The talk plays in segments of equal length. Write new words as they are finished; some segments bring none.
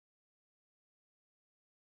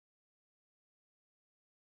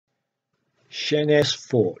Sheerness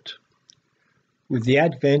Fort. With the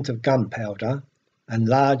advent of gunpowder and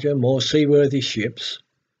larger, more seaworthy ships,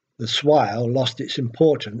 the Swale lost its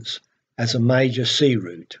importance as a major sea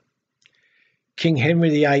route. King Henry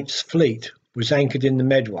VIII's fleet was anchored in the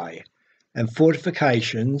Medway, and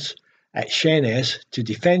fortifications at Sheerness to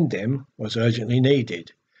defend them was urgently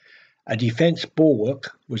needed. A defence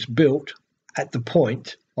bulwark was built at the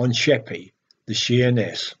point on Sheppey, the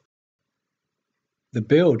Sheerness. The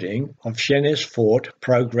building of Sheerness Fort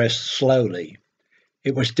progressed slowly.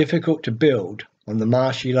 It was difficult to build on the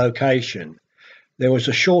marshy location. There was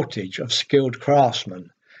a shortage of skilled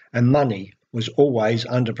craftsmen, and money was always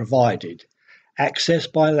underprovided. Access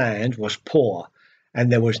by land was poor, and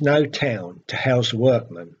there was no town to house the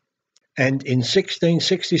workmen. And in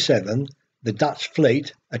 1667, the Dutch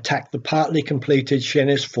fleet attacked the partly completed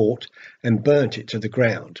Sheerness Fort and burnt it to the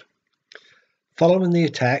ground. Following the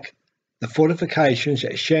attack, the fortifications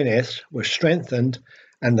at Sheerness were strengthened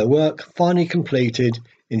and the work finally completed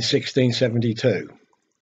in 1672.